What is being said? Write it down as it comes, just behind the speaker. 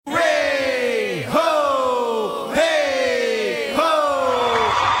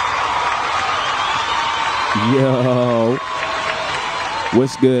Yo,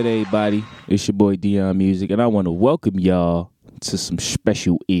 what's good, everybody? It's your boy Dion Music, and I want to welcome y'all to some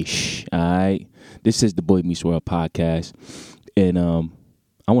special-ish, all right? This is the Boy Meets World podcast, and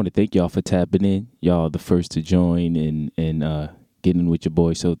I want to thank y'all for tapping in. Y'all the first to join and getting with your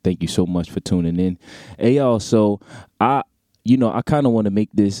boy, so thank you so much for tuning in. Hey, y'all, so I kind of want to make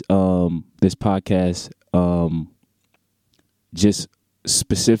this this podcast just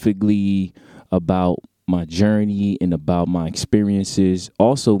specifically about my journey and about my experiences,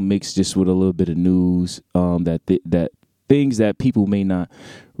 also mixed just with a little bit of news, that things that people may not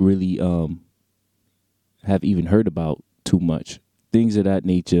really have even heard about too much, things of that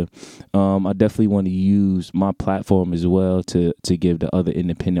nature. I definitely want to use my platform as well to give the other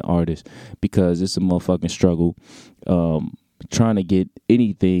independent artists, because it's a motherfucking struggle trying to get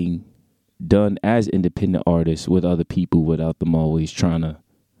anything done as independent artists with other people without them always trying to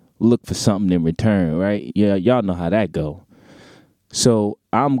look for something in return, right? Yeah, y'all know how that go. So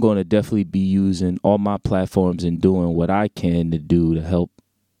I'm going to definitely be using all my platforms and doing what I can to do to help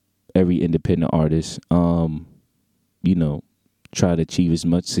every independent artist, try to achieve as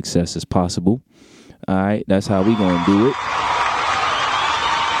much success as possible. All right, that's how we going to do it.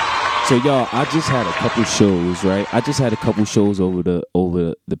 So y'all, I just had a couple shows, right? I just had a couple shows over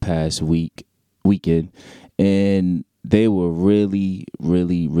the past weekend, and they were really,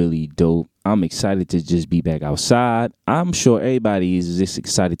 really, really dope. I'm excited to just be back outside. I'm sure everybody is just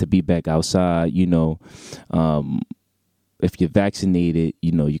excited to be back outside. If you're vaccinated,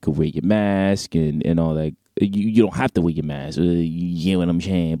 you could wear your mask and all that. You don't have to wear your mask. You know what I'm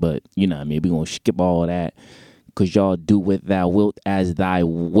saying? But you know what I mean? We're going to skip all that, because y'all do with thou wilt as thy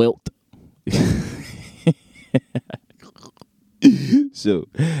wilt. So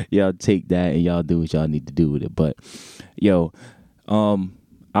y'all take that and y'all do what y'all need to do with it. But yo,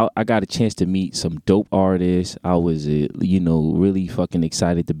 I got a chance to meet some dope artists. I was, really fucking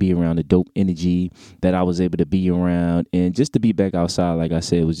excited to be around the dope energy that I was able to be around. And just to be back outside, like I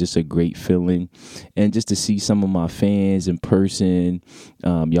said, it was just a great feeling. And just to see some of my fans in person,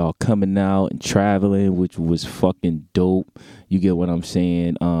 y'all coming out and traveling, which was fucking dope. You get what I'm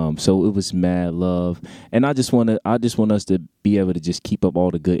saying? So it was mad love. And I just want us to be able to just keep up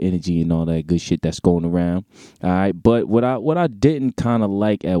all the good energy and all that good shit that's going around. All right. But what I didn't kind of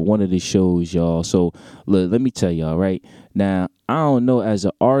like at one of the shows, y'all. So look, let me tell y'all right now, I don't know, as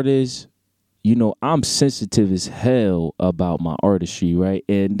an artist, I'm sensitive as hell about my artistry, right?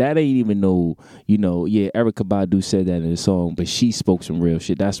 And that ain't even Erykah Badu said that in the song, but she spoke some real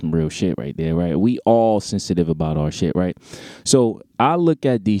shit. That's some real shit right there, right? We all sensitive about our shit, right? So I look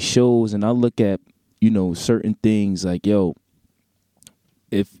at these shows and I look at, certain things like, yo,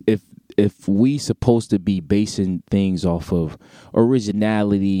 if we supposed to be basing things off of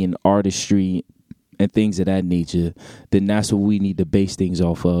originality and artistry and things of that nature, then that's what we need to base things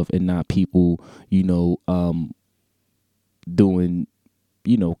off of, and not people, doing,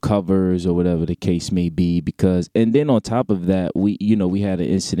 covers or whatever the case may be. Because, and then on top of that, we had an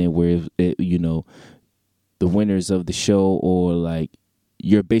incident where, the winners of the show, or like,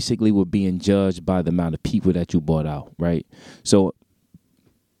 you're basically were being judged by the amount of people that you bought out, right? So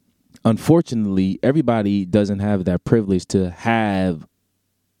unfortunately, everybody doesn't have that privilege to have,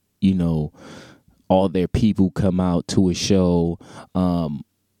 all their people come out to a show.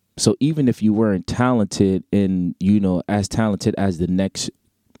 So even if you weren't talented and, as talented as the next,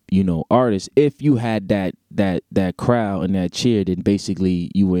 artist, if you had that crowd and that cheer, then basically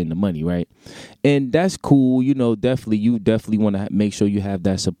you were in the money, right? And that's cool. You definitely want to make sure you have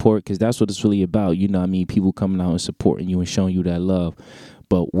that support, because that's what it's really about. People coming out and supporting you and showing you that love.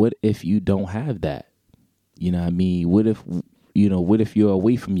 But what if you don't have that? What if, what if you're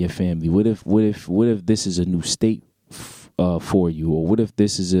away from your family? What if this is a new state for you? Or what if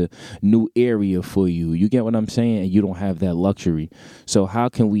this is a new area for you? You get what I'm saying? And you don't have that luxury. So how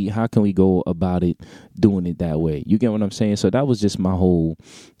can we go about it doing it that way? You get what I'm saying? So that was just my whole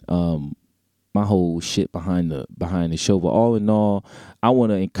shit behind the show. But all in all, I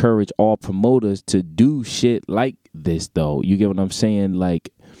want to encourage all promoters to do shit like this, though. You get what I'm saying?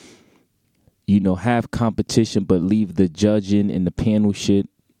 Like, have competition, but leave the judging and the panel shit,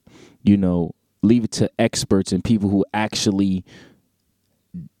 leave it to experts and people who actually,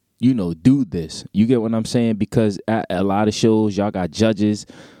 do this. You get what I'm saying? Because at a lot of shows, y'all got judges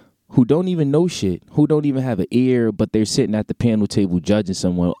who don't even know shit, who don't even have an ear, but they're sitting at the panel table judging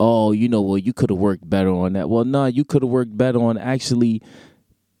someone. Oh, you could have worked better on that. Well, no, you could have worked better on actually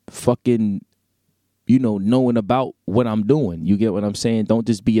fucking, knowing about what I'm doing. You get what I'm saying? Don't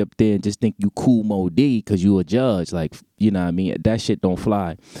just be up there and just think you cool Mo D because you a judge. Like, you know what I mean? That shit don't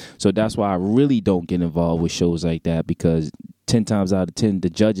fly. So that's why I really don't get involved with shows like that, because 10 times out of 10, the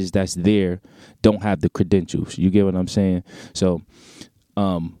judges that's there don't have the credentials. You get what I'm saying? So,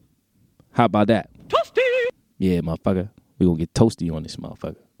 how about that? Toasty! Yeah, motherfucker. We gonna get toasty on this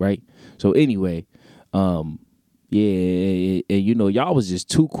motherfucker, right? So anyway, yeah, and y'all was just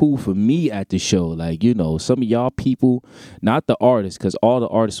too cool for me at the show. Like, some of y'all people, not the artists, because all the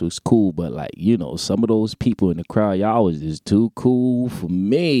artists was cool, but like, some of those people in the crowd, y'all was just too cool for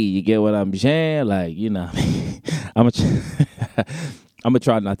me. You get what I'm saying? Like, I'm gonna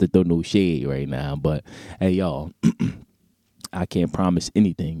try not to throw no shade right now, but hey, y'all. I can't promise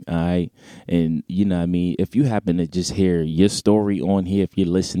anything, all right? And you know what I mean? If you happen to just hear your story on here, if you're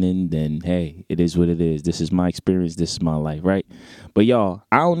listening, then hey, it is what it is. This is my experience. This is my life, right? But y'all,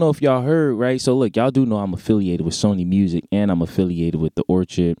 I don't know if y'all heard, right? So look, y'all do know I'm affiliated with Sony Music, and I'm affiliated with The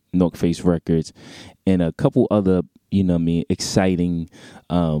Orchard, North Face Records, and a couple other, exciting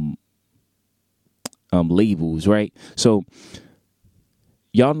labels, right? So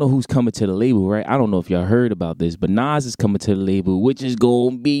y'all know who's coming to the label, right? I don't know if y'all heard about this, but Nas is coming to the label, which is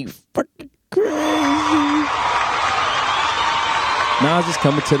gonna be fucking crazy. Nas is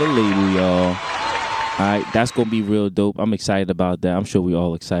coming to the label, y'all. All right, that's gonna be real dope. I'm excited about that. I'm sure we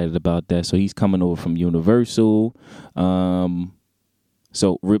all excited about that. So he's coming over from Universal.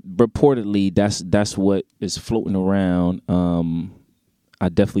 So reportedly, that's what is floating around. I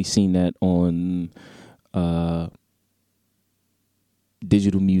definitely seen that on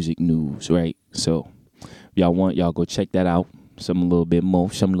Digital Music News, right? So y'all go check that out. Some a little bit more,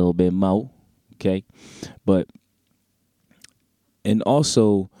 okay? But, and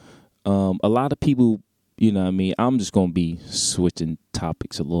also, a lot of people, I'm just going to be switching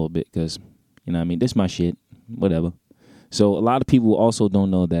topics a little bit because, this is my shit, whatever. So a lot of people also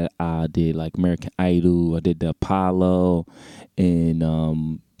don't know that I did like American Idol, I did the Apollo, and,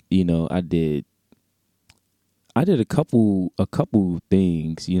 I did a couple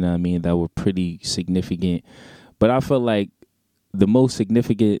things, that were pretty significant. But I felt like the most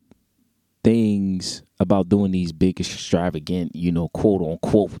significant things about doing these big extravagant, quote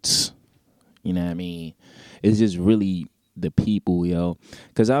unquotes, it's just really the people, yo.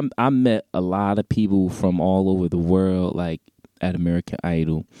 Because I met a lot of people from all over the world, like at American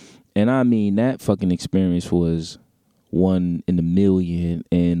Idol. And that fucking experience was one in a million,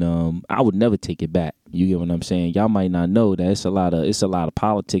 and I would never take it back. You get what I'm saying? Y'all might not know that it's a lot of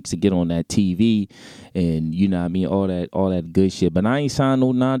politics to get on that TV, and all that good shit. But I ain't signed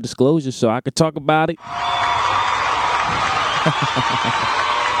no non-disclosure, so I could talk about it.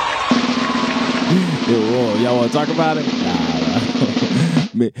 Y'all want to talk about it?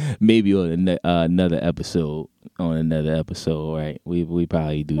 Nah. Maybe on another episode. Right? We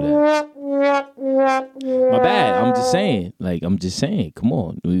probably do that. My bad. I'm just saying. Come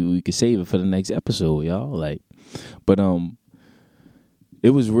on. We could save it for the next episode, y'all. But it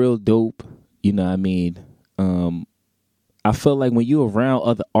was real dope. I feel like when you're around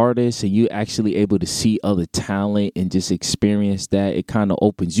other artists and you're actually able to see other talent and just experience that, it kind of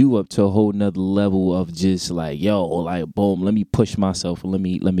opens you up to a whole nother level of just like, boom, let me push myself and let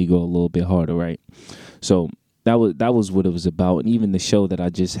me go a little bit harder, right? So that was what it was about. And even the show that I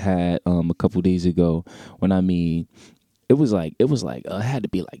just had a couple days ago, when it had to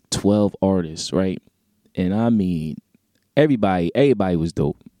be like 12 artists, right? And everybody was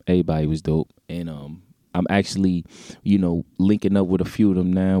dope. And I'm actually, linking up with a few of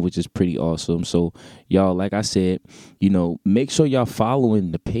them now, which is pretty awesome. So y'all, like I said, make sure y'all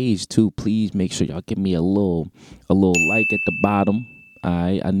following the page too. Please make sure y'all give me a little like at the bottom.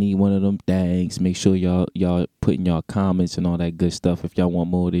 I need one of them things. Make sure y'all putting y'all comments and all that good stuff if y'all want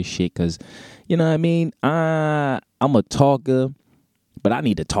more of this shit. Cause I'm a talker, but I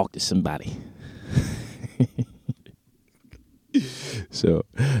need to talk to somebody. So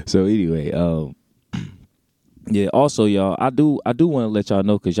anyway, yeah, also y'all, I do want to let y'all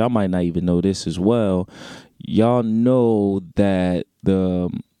know, cause y'all might not even know this as well. Y'all know that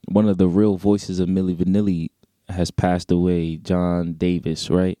one of the real voices of Milli Vanilli has passed away, John Davis,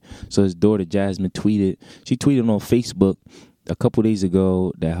 right? So his daughter Jasmine tweeted on Facebook a couple days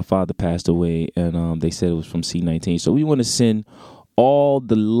ago that her father passed away, and they said it was from C19. So we want to send all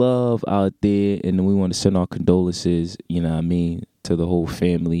the love out there, and we want to send our condolences, to the whole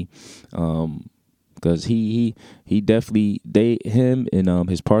family, because he definitely, him and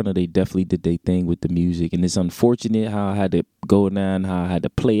his partner, they definitely did their thing with the music, and it's unfortunate how I had to go down, how I had to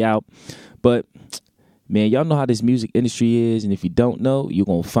play out, but man, y'all know how this music industry is, and if you don't know, you're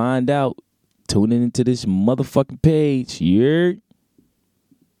gonna find out tuning into this motherfucking page. Yeah.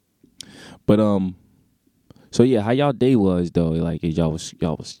 But so yeah, how y'all day was though? Like y'all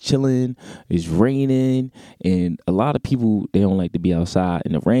was chilling, it's raining, and a lot of people they don't like to be outside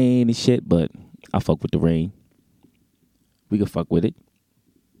in the rain and shit, but I fuck with the rain. We can fuck with it.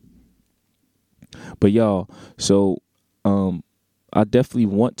 But y'all, so I definitely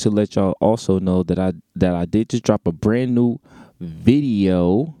want to let y'all also know that I did just drop a brand new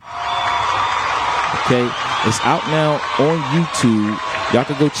video. Okay, it's out now on YouTube. Y'all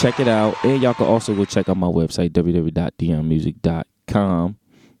can go check it out, and y'all can also go check out my website www.dionmusic.com.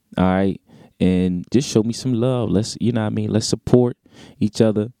 All right, and just show me some love. Let's let's support each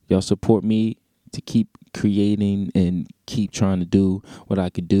other. Y'all support me to keep creating and keep trying to do what I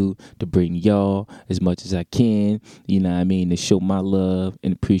could do to bring y'all as much as I can, to show my love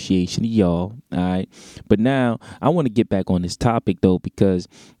and appreciation to y'all. All right. But now I want to get back on this topic though, because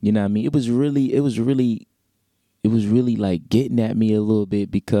it was really like getting at me a little bit,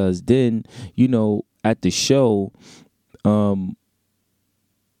 because then, at the show, I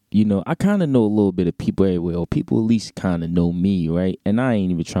kind of know a little bit of people everywhere, or people at least kind of know me, right? And I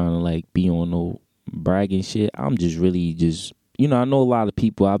ain't even trying to like be on no bragging shit. I'm just really I know a lot of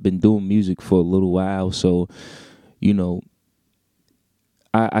people. I've been doing music for a little while, so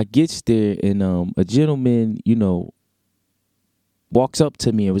I gets there, and a gentleman walks up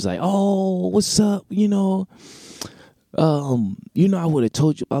to me and was like, "Oh, what's up?" I would have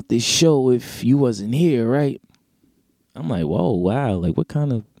told you about this show if you wasn't here, right? I'm like, whoa, wow, like what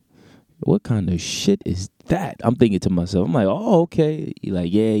kind of shit is that? I'm thinking to myself, I'm like, oh, okay. You're like,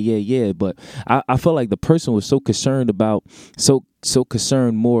 yeah. But I felt like the person was so concerned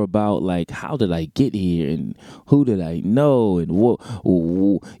more about like, how did I get here and who did I know and what,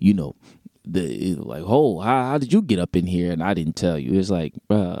 like, oh, how did you get up in here and I didn't tell you? It's like,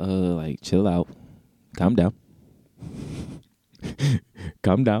 like, chill out, calm down,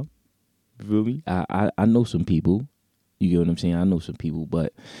 calm down. You feel me? I know some people. You get what I'm saying? I know some people,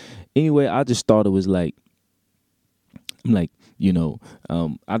 but anyway, I just thought it was like, I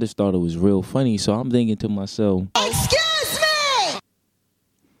just thought it was real funny. So I'm thinking to myself, excuse me.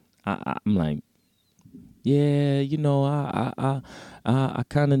 I'm like, yeah, I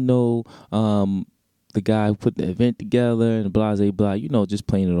kind of know the guy who put the event together and blah, blah, blah, just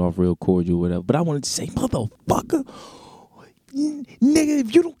playing it off real cordial, whatever. But I wanted to say, motherfucker, nigga,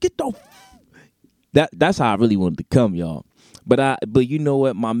 if you don't get the that's how I really wanted to come, y'all. But you know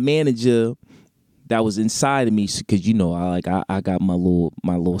what? My manager that was inside of me, because I got my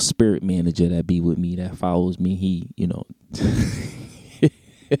little spirit manager that be with me, that follows me. He,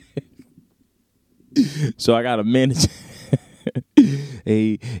 so I got a manager.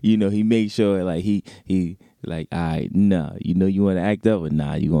 He made sure like he like, all right, nah, you want to act up, or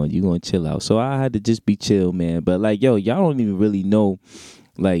nah, you gonna chill out. So I had to just be chill, man. But like, yo, y'all don't even really know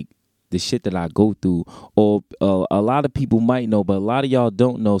like the shit that I go through, or a lot of people might know, but a lot of y'all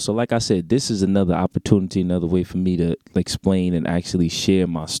don't know. So like I said, this is another opportunity, another way for me to explain and actually share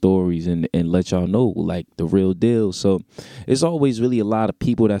my stories and let y'all know like the real deal. So it's always really a lot of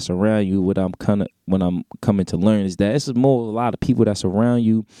people that's around you. When I'm coming to learn is that it's more a lot of people that's around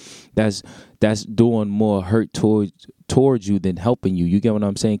you that's doing more hurt towards you than helping you. You get what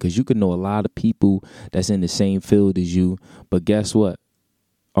I'm saying? Because you can know a lot of people that's in the same field as you, but guess what?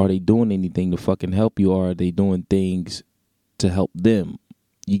 Are they doing anything to fucking help you, or are they doing things to help them?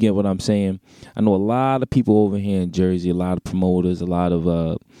 You get what I'm saying? I know a lot of people over here in Jersey, a lot of promoters, a lot of,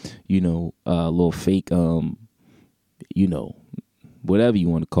 little fake, whatever you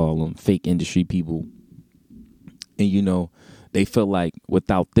want to call them, fake industry people. And, they feel like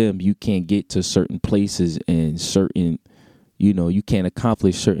without them, you can't get to certain places and certain, you can't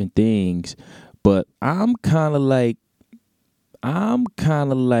accomplish certain things. But I'm kind of like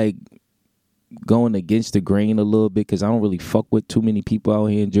going against the grain a little bit, because I don't really fuck with too many people out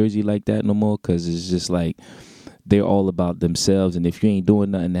here in Jersey like that no more, because it's just like they're all about themselves. And if you ain't doing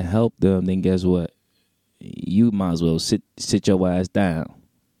nothing to help them, then guess what? You might as well sit your ass down,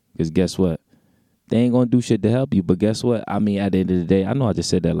 because guess what? They ain't going to do shit to help you. But guess what? I mean, at the end of the day, I know I just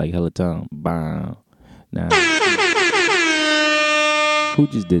said that like hella time. Bam. Now, who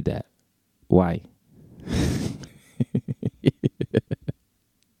just did that? Why?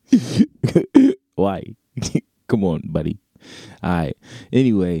 Why? Come on, buddy. All right.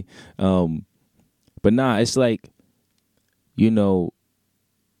 Anyway, but nah, it's like,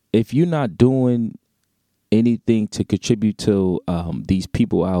 if you're not doing anything to contribute to these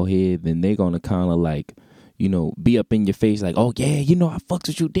people out here, then they're gonna kind of like, be up in your face like, oh yeah, I fucks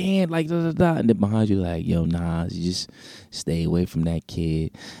with you, Dan, like da da da, and then behind you like, yo, nah, you just stay away from that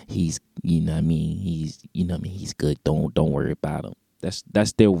kid. He's, he's good. Don't worry about him.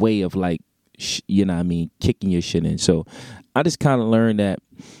 That's their way of like, kicking your shit in. So I just kind of learned that,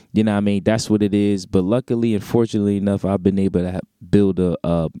 that's what it is. But luckily and fortunately enough, I've been able to build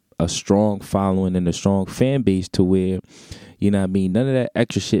a strong following and a strong fan base to where, none of that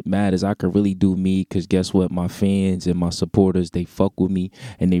extra shit matters. I could really do me, because guess what? My fans and my supporters, they fuck with me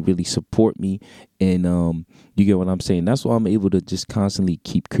and they really support me. And you get what I'm saying? That's why I'm able to just constantly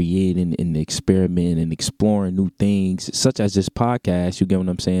keep creating and experimenting and exploring new things, such as this podcast. You get what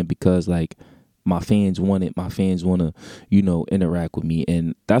I'm saying? Because like, my fans want it. My fans want to, interact with me.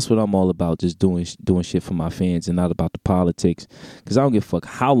 And that's what I'm all about, just doing shit for my fans and not about the politics. Because I don't give a fuck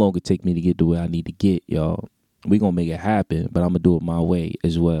how long it take me to get to where I need to get, y'all. We going to make it happen, but I'm going to do it my way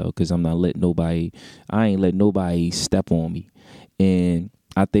as well, because I'm not letting I ain't letting nobody step on me. And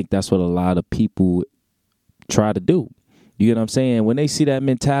I think that's what a lot of people try to do. You get what I'm saying? When they see that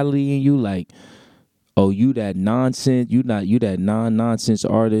mentality in you, like, oh, you that nonsense, you that non-nonsense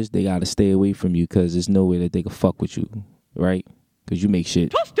artist, they got to stay away from you, because there's no way that they can fuck with you, right? Because you make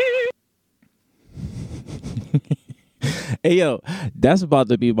shit. Hey, yo, that's about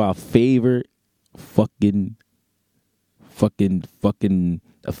to be my favorite fucking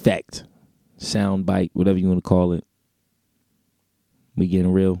effect, sound bite, whatever you want to call it. We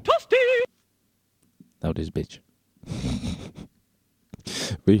getting real. Now this bitch.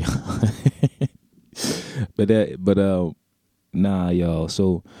 but nah, y'all.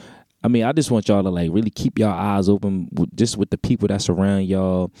 So I just want y'all to like really keep y'all eyes open with the people that's around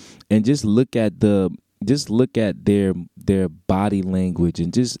y'all, and just look at their body language,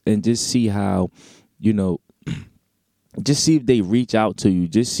 and just see how, just see if they reach out to you.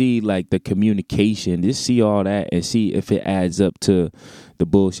 Just see like the communication. Just see all that and see if it adds up to the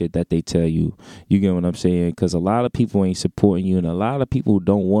bullshit that they tell you. You get what I'm saying? Because a lot of people ain't supporting you, and a lot of people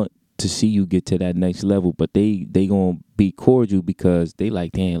don't want to see you get to that next level, but they gonna be cordial because they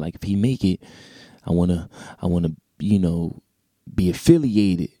like, damn, like if he make it, I wanna be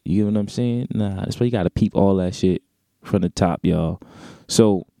affiliated. You know what I'm saying? Nah, that's why you gotta peep all that shit from the top, y'all.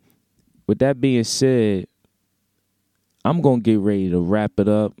 So with that being said, I'm going to get ready to wrap it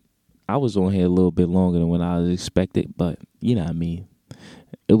up. I was on here a little bit longer than what I was expected, but you know what I mean?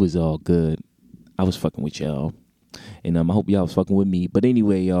 It was all good. I was fucking with y'all. And I hope y'all was fucking with me. But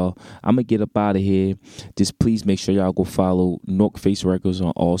anyway, y'all, I'm going to get up out of here. Just please make sure y'all go follow Nork Face Records on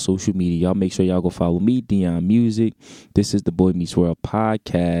all social media. Y'all make sure y'all go follow me, Dion Music. This is the Boy Meets World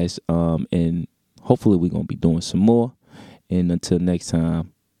podcast. And hopefully we're going to be doing some more. And until next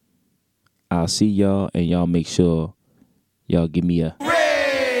time, I'll see y'all, and y'all make sure y'all give me a